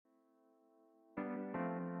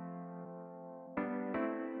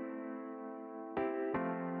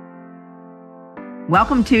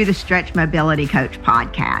Welcome to the Stretch Mobility Coach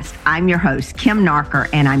podcast. I'm your host, Kim Narker,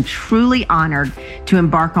 and I'm truly honored to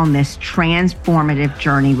embark on this transformative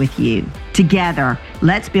journey with you. Together,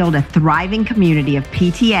 let's build a thriving community of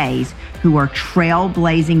PTAs who are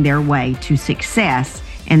trailblazing their way to success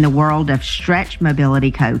in the world of stretch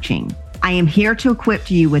mobility coaching. I am here to equip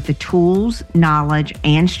you with the tools, knowledge,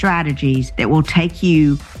 and strategies that will take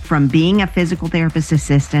you from being a physical therapist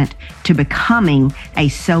assistant to becoming a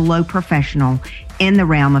solo professional in the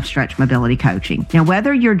realm of stretch mobility coaching. Now,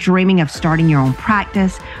 whether you're dreaming of starting your own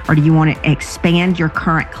practice, or do you want to expand your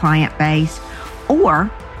current client base,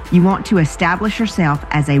 or you want to establish yourself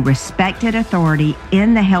as a respected authority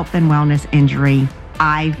in the health and wellness industry,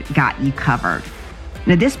 I've got you covered.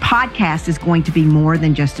 Now, this podcast is going to be more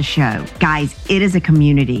than just a show. Guys, it is a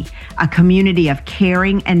community of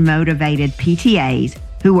caring and motivated PTAs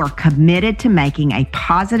who are committed to making a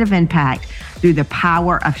positive impact through the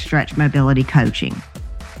power of stretch mobility coaching.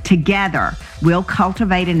 Together, we'll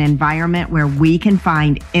cultivate an environment where we can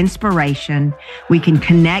find inspiration, we can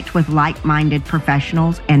connect with like-minded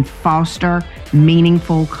professionals, and foster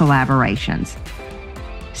meaningful collaborations.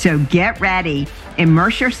 So get ready,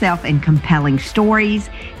 immerse yourself in compelling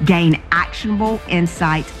stories, gain actionable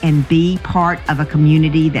insights, and be part of a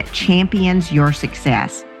community that champions your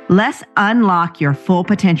success. Let's unlock your full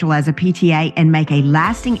potential as a PTA and make a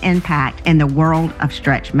lasting impact in the world of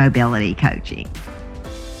stretch mobility coaching.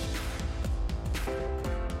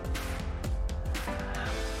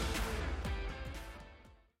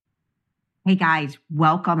 Hey guys,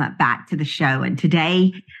 welcome back to the show. And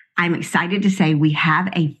today, I'm excited to say we have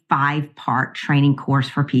a 5-part training course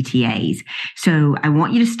for PTAs. So I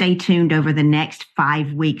want you to stay tuned over the next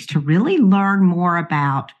 5 weeks to really learn more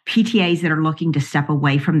about PTAs that are looking to step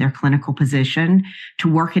away from their clinical position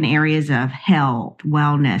to work in areas of health,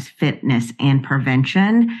 wellness, fitness, and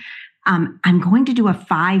prevention. I'm going to do a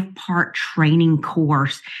 5-part training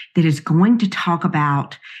course that is going to talk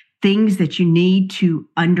about things that you need to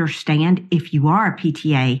understand if you are a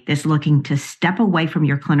PTA that's looking to step away from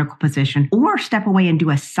your clinical position or step away and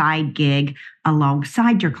do a side gig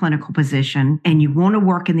alongside your clinical position, and you want to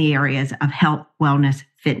work in the areas of health, wellness,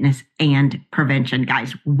 fitness, and prevention.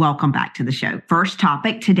 Guys, welcome back to the show. First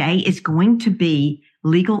topic today is going to be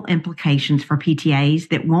legal implications for PTAs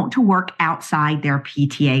that want to work outside their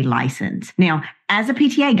PTA license. Now, as a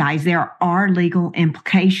PTA, guys, there are legal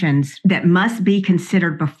implications that must be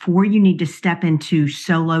considered before you need to step into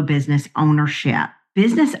solo business ownership.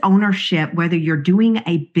 Business ownership, whether you're doing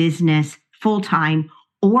a business full-time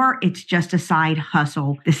or it's just a side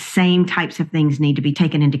hustle, the same types of things need to be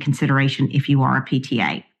taken into consideration if you are a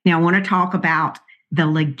PTA. Now, I want to talk about the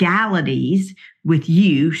legalities with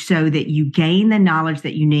you so that you gain the knowledge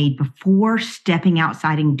that you need before stepping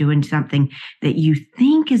outside and doing something that you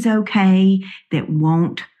think is okay that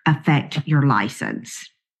won't affect your license.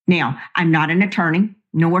 Now, I'm not an attorney,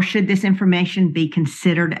 nor should this information be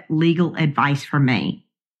considered legal advice for me.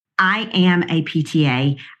 I am a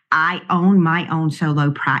PTA. I own my own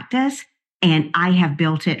solo practice, and I have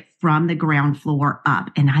built it from the ground floor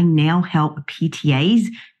up, and I now help PTAs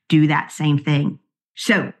do that same thing.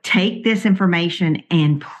 So take this information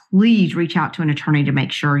and please reach out to an attorney to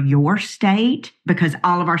make sure your state, because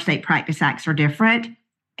all of our state practice acts are different,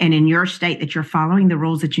 and in your state that you're following the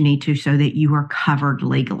rules that you need to so that you are covered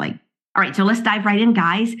legally. All right, so let's dive right in,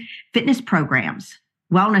 guys. Fitness programs,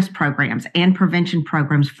 wellness programs, and prevention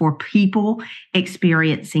programs for people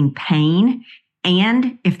experiencing pain,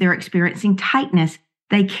 and if they're experiencing tightness,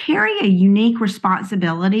 they carry a unique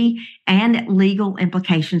responsibility and legal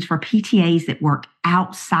implications for PTAs that work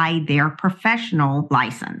outside their professional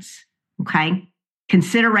license, okay?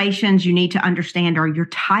 Considerations you need to understand are your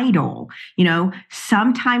title. You know,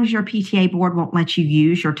 sometimes your PTA board won't let you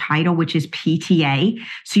use your title, which is PTA.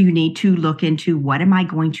 So you need to look into what am I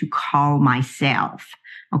going to call myself?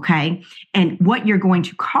 Okay. And what you're going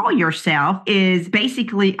to call yourself is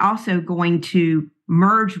basically also going to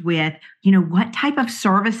merge with, what type of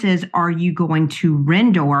services are you going to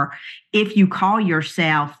render if you call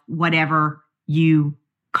yourself whatever you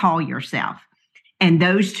call yourself? And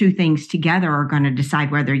those two things together are going to decide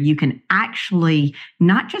whether you can actually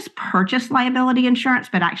not just purchase liability insurance,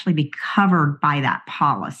 but actually be covered by that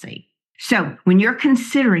policy. So when you're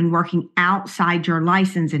considering working outside your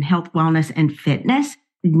license in health, wellness, and fitness,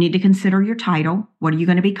 you need to consider your title. What are you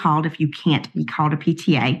going to be called if you can't be called a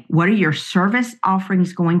PTA? What are your service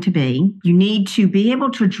offerings going to be? You need to be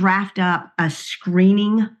able to draft up a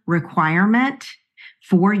screening requirement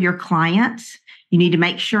for your clients. You need to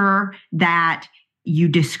make sure that you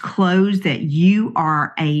disclose that you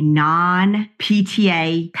are a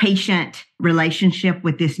non-PTA patient relationship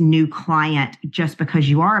with this new client just because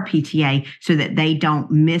you are a PTA, so that they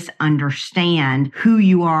don't misunderstand who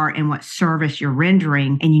you are and what service you're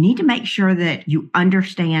rendering. And you need to make sure that you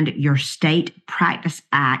understand your state practice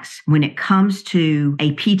acts when it comes to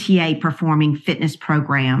a PTA performing fitness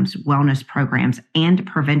programs, wellness programs, and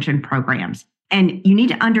prevention programs. And you need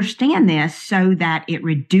to understand this so that it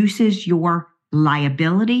reduces your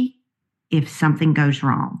liability if something goes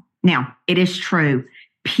wrong. Now, it is true.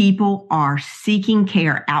 People are seeking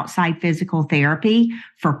care outside physical therapy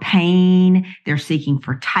for pain. They're seeking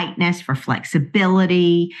for tightness, for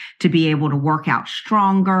flexibility, to be able to work out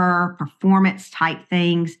stronger, performance type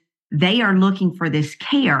things. They are looking for this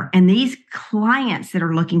care. And these clients that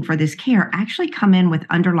are looking for this care actually come in with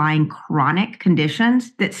underlying chronic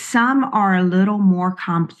conditions that some are a little more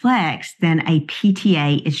complex than a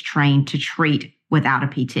PTA is trained to treat without a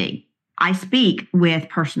PT. I speak with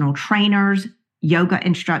personal trainers, yoga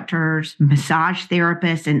instructors, massage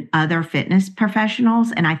therapists, and other fitness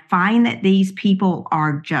professionals. And I find that these people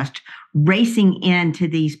are just racing into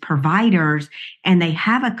these providers and they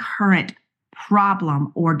have a current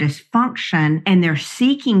problem or dysfunction, and they're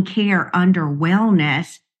seeking care under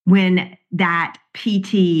wellness when that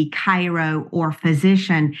PT, chiro, or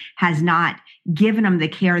physician has not given them the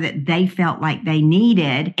care that they felt like they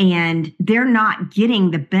needed, and they're not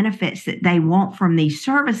getting the benefits that they want from these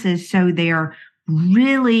services. So they're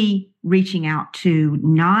really reaching out to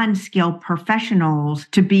non-skilled professionals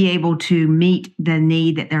to be able to meet the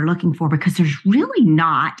need that they're looking for, because there's really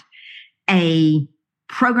not a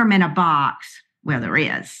program in a box. Well, there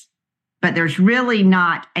is, but there's really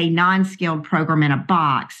not a non-skilled program in a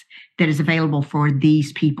box that is available for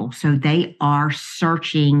these people. So they are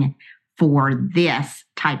searching for this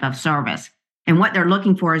type of service. And what they're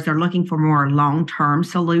looking for is they're looking for more long-term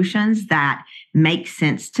solutions that make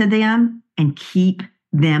sense to them and keep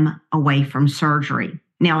them away from surgery.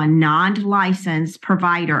 Now, a non-licensed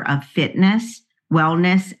provider of fitness,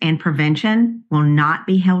 wellness, and prevention will not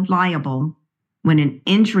be held liable when an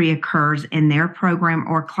injury occurs in their program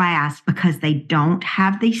or class because they don't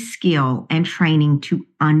have the skill and training to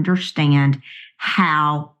understand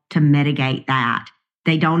how to mitigate that.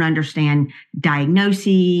 They don't understand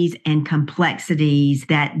diagnoses and complexities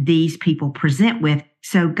that these people present with.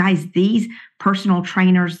 So guys, these personal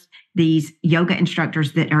trainers, these yoga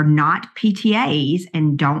instructors that are not PTAs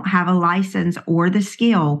and don't have a license or the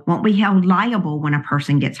skill won't be held liable when a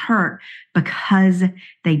person gets hurt because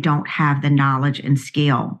they don't have the knowledge and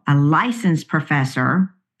skill. A licensed professor,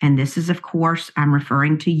 and this is, of course, I'm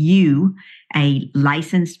referring to you, a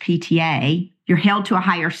licensed PTA, you're held to a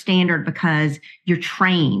higher standard because you're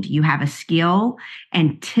trained, you have a skill,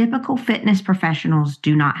 and typical fitness professionals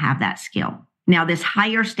do not have that skill. Now, this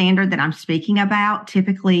higher standard that I'm speaking about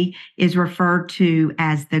typically is referred to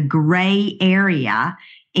as the gray area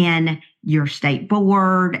in your state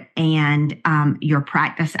board and your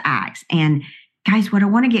practice acts. And guys, what I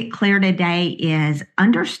want to get clear today is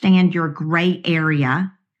understand your gray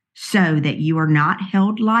area so that you are not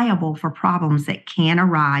held liable for problems that can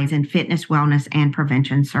arise in fitness, wellness, and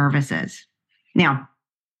prevention services. Now,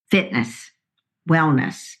 fitness,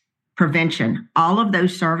 wellness, prevention, all of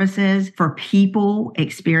those services for people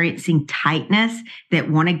experiencing tightness that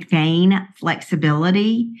want to gain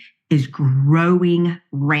flexibility is growing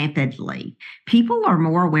rapidly. People are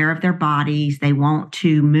more aware of their bodies. They want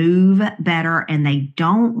to move better, and they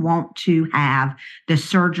don't want to have the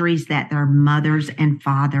surgeries that their mothers and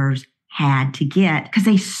fathers had to get because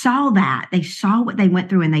they saw that. They saw what they went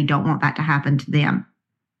through, and they don't want that to happen to them.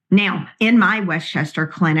 Now, in my Westchester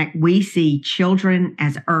clinic, we see children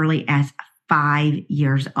as early as 5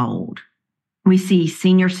 years old. We see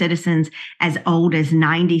senior citizens as old as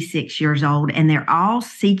 96 years old, and they're all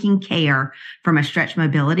seeking care from a stretch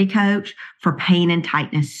mobility coach for pain and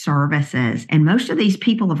tightness services. And most of these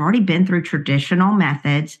people have already been through traditional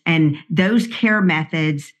methods, and those care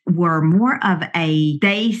methods were more of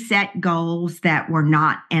they set goals that were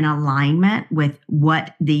not in alignment with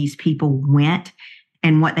what these people went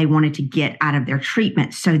and what they wanted to get out of their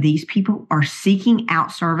treatment. So these people are seeking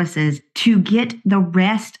out services to get the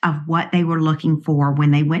rest of what they were looking for when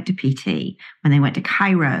they went to PT, when they went to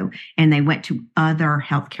chiro, and they went to other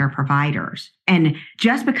healthcare providers. And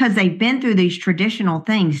just because they've been through these traditional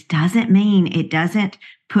things doesn't mean it doesn't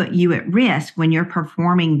put you at risk when you're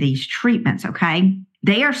performing these treatments, okay?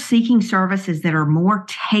 They are seeking services that are more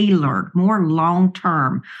tailored, more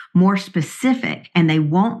long-term, more specific, and they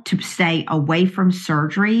want to stay away from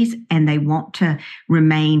surgeries, and they want to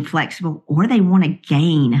remain flexible, or they want to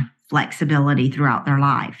gain flexibility throughout their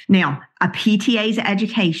life. Now, A PTA's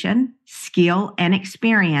education, skill, and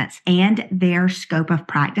experience, and their scope of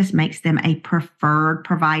practice makes them a preferred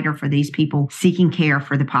provider for these people seeking care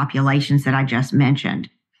for the populations that I just mentioned.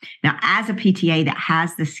 Now, as a PTA that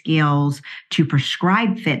has the skills to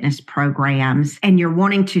prescribe fitness programs and you're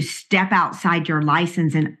wanting to step outside your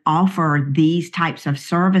license and offer these types of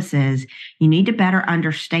services, you need to better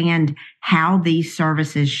understand how these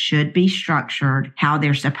services should be structured, how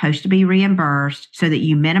they're supposed to be reimbursed so that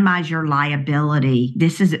you minimize your liability.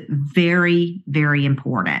 This is very, very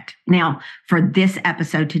important. Now, for this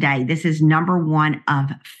episode today, this is number 1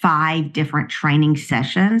 of 5 different training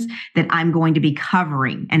sessions that I'm going to be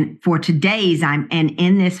covering. And for today's,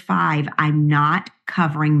 in this 5, I'm not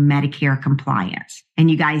covering Medicare compliance. And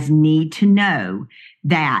you guys need to know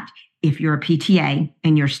that if you're a PTA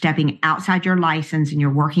and you're stepping outside your license and you're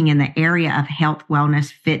working in the area of health,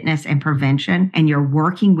 wellness, fitness, and prevention, and you're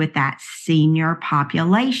working with that senior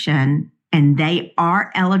population and they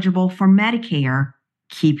are eligible for Medicare,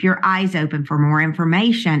 keep your eyes open for more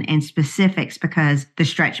information and specifics because the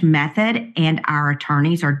stretch method and our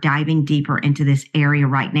attorneys are diving deeper into this area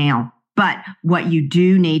right now. But what you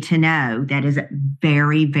do need to know that is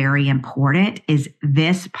very, very important is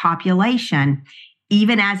this population,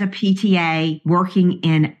 even as a PTA working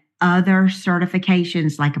in other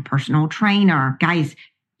certifications like a personal trainer, guys,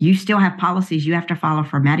 you still have policies you have to follow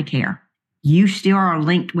for Medicare. You still are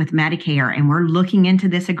linked with Medicare, and we're looking into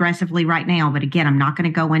this aggressively right now. But again, I'm not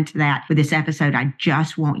going to go into that for this episode. I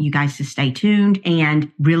just want you guys to stay tuned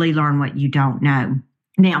and really learn what you don't know.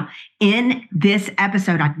 Now, in this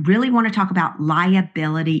episode, I really want to talk about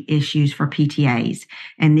liability issues for PTAs.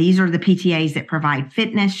 And these are the PTAs that provide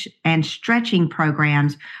fitness and stretching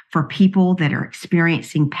programs for people that are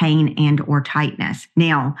experiencing pain and or tightness.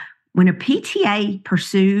 Now, when a PTA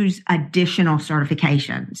pursues additional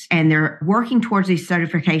certifications and they're working towards these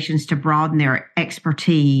certifications to broaden their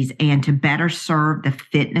expertise and to better serve the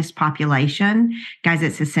fitness population, guys,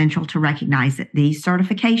 it's essential to recognize that these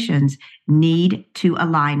certifications need to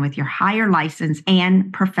align with your higher license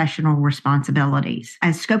and professional responsibilities.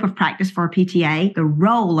 As scope of practice for a PTA, the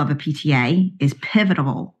role of a PTA is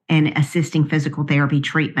pivotal in assisting physical therapy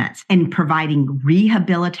treatments and providing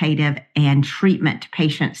rehabilitative and treatment to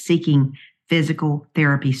patients seeking physical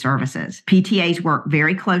therapy services. PTAs work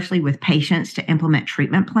very closely with patients to implement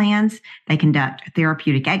treatment plans. They conduct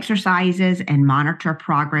therapeutic exercises and monitor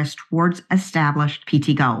progress towards established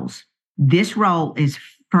PT goals. This role is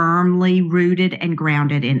firmly rooted and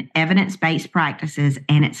grounded in evidence-based practices,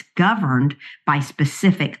 and it's governed by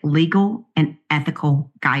specific legal and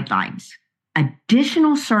ethical guidelines.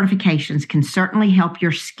 Additional certifications can certainly help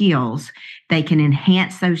your skills. They can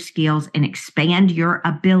enhance those skills and expand your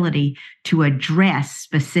ability to address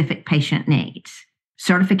specific patient needs.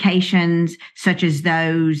 Certifications such as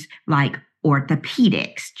those like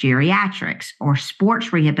orthopedics, geriatrics, or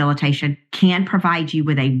sports rehabilitation can provide you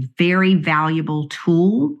with a very valuable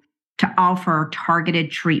tool to offer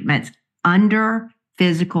targeted treatments under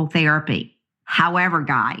physical therapy. However,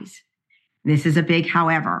 guys, this is a big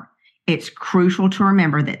however. It's crucial to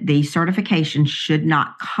remember that these certifications should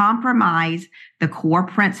not compromise the core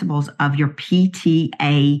principles of your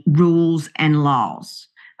PTA rules and laws.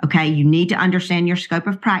 Okay, you need to understand your scope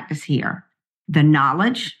of practice here. The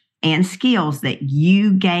knowledge and skills that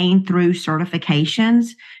you gain through certifications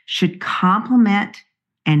should complement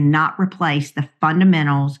and not replace the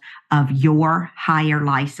fundamentals of your higher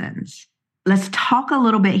license. Let's talk a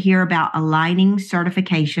little bit here about aligning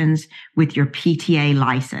certifications with your PTA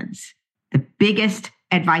license. The biggest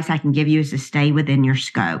advice I can give you is to stay within your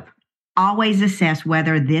scope. Always assess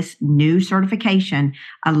whether this new certification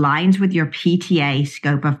aligns with your PTA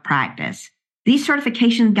scope of practice. These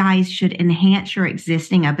certification guides should enhance your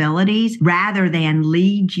existing abilities rather than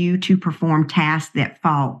lead you to perform tasks that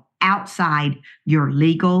fall outside your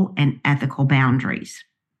legal and ethical boundaries.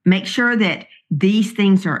 Make sure that these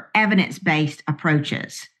things are evidence-based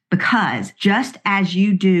approaches because just as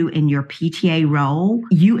you do in your PTA role,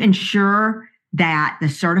 you ensure that the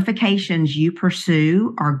certifications you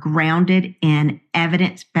pursue are grounded in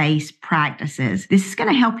evidence-based practices. This is going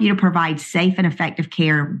to help you to provide safe and effective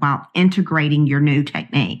care while integrating your new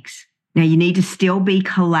techniques. Now, you need to still be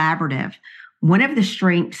collaborative. One of the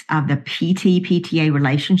strengths of the PT-PTA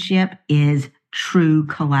relationship is true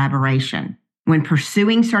collaboration. When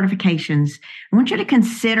pursuing certifications, I want you to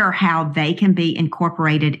consider how they can be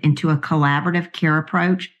incorporated into a collaborative care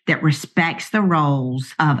approach that respects the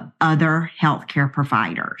roles of other healthcare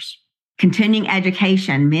providers. Continuing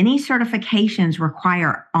education. Many certifications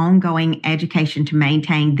require ongoing education to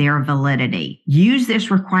maintain their validity. Use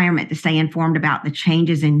this requirement to stay informed about the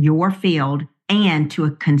changes in your field and to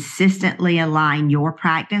consistently align your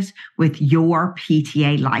practice with your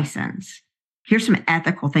PTA license. Here's some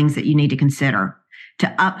ethical things that you need to consider.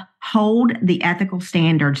 To uphold the ethical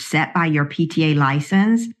standards set by your PTA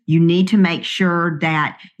license, you need to make sure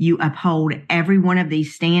that you uphold every one of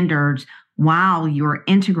these standards while you're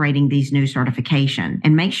integrating these new certifications.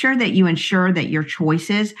 And make sure that you ensure that your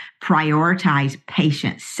choices prioritize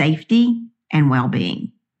patient safety and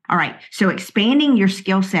well-being. All right, so expanding your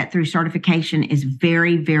skill set through certification is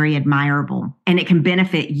very, very admirable, and it can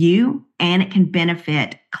benefit you and it can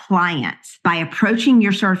benefit clients. By approaching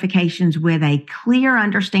your certifications with a clear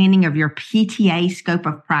understanding of your PTA scope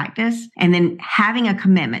of practice, and then having a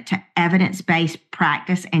commitment to evidence-based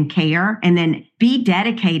practice and care, and then be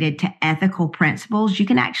dedicated to ethical principles, you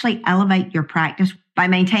can actually elevate your practice by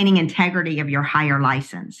maintaining integrity of your higher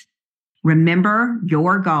license. Remember,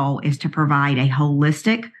 your goal is to provide a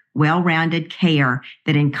holistic, well-rounded care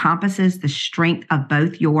that encompasses the strength of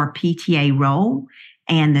both your PTA role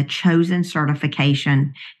and the chosen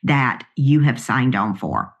certification that you have signed on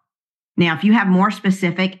for. Now, if you have more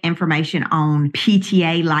specific information on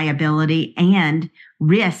PTA liability and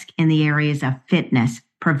risk in the areas of fitness,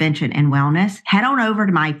 prevention, and wellness, head on over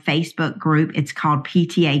to my Facebook group. It's called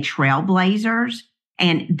PTA Trailblazers.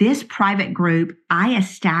 And this private group I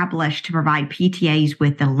established to provide PTAs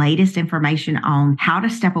with the latest information on how to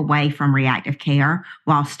step away from reactive care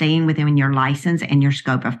while staying within your license and your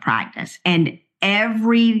scope of practice. And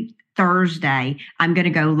every Thursday, I'm going to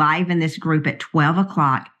go live in this group at 12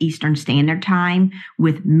 o'clock Eastern Standard Time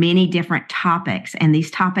with many different topics. And these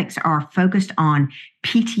topics are focused on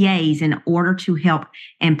PTAs in order to help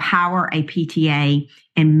empower a PTA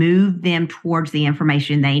and move them towards the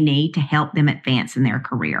information they need to help them advance in their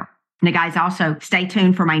career. Now, guys, also stay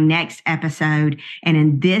tuned for my next episode. And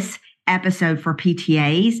in this episode for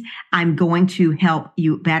PTAs, I'm going to help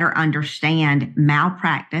you better understand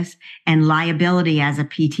malpractice and liability as a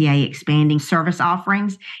PTA, expanding service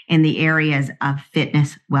offerings in the areas of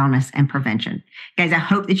fitness, wellness, and prevention. Guys, I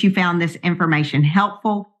hope that you found this information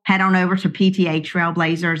helpful. Head on over to PTA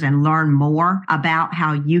Trailblazers and learn more about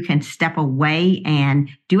how you can step away and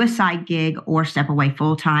do a side gig or step away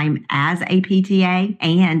full-time as a PTA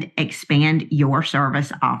and expand your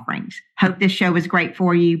service offerings. Hope this show was great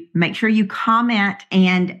for you. Make sure you comment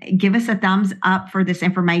and give us a thumbs up for this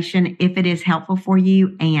information if it is helpful for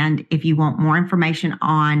you. And if you want more information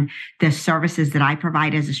on the services that I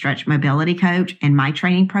provide as a stretch mobility coach and my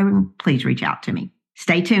training program, please reach out to me.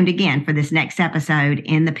 Stay tuned again for this next episode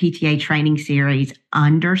in the PTA training series,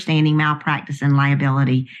 Understanding Malpractice and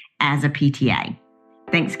Liability as a PTA.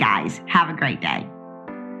 Thanks, guys. Have a great day.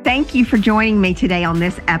 Thank you for joining me today on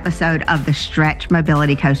this episode of the Stretch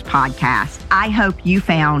Mobility Coach podcast. I hope you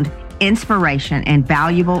found inspiration and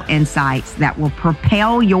valuable insights that will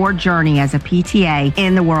propel your journey as a PTA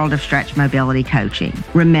in the world of stretch mobility coaching.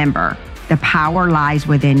 Remember, the power lies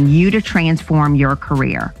within you to transform your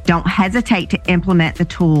career. Don't hesitate to implement the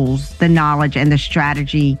tools, the knowledge, and the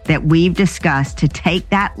strategy that we've discussed to take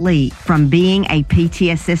that leap from being a PT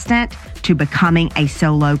assistant to becoming a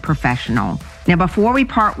solo professional. Now, before we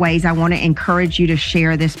part ways, I want to encourage you to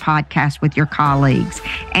share this podcast with your colleagues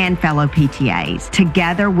and fellow PTAs.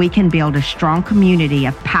 Together, we can build a strong community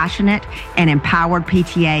of passionate and empowered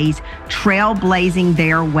PTAs trailblazing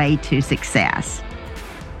their way to success.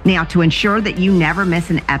 Now, to ensure that you never miss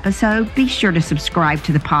an episode, be sure to subscribe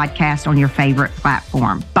to the podcast on your favorite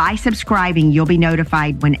platform. By subscribing, you'll be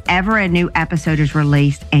notified whenever a new episode is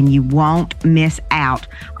released, and you won't miss out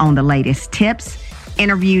on the latest tips,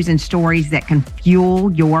 interviews, and stories that can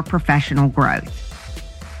fuel your professional growth.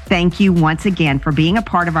 Thank you once again for being a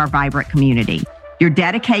part of our vibrant community. Your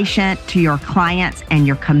dedication to your clients and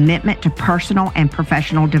your commitment to personal and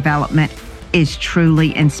professional development is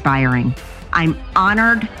truly inspiring. I'm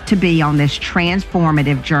honored to be on this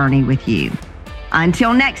transformative journey with you.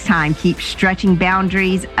 Until next time, keep stretching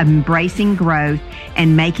boundaries, embracing growth,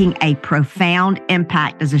 and making a profound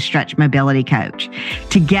impact as a stretch mobility coach.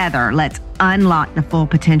 Together, let's unlock the full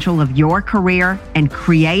potential of your career and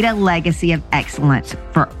create a legacy of excellence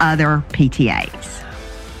for other PTAs.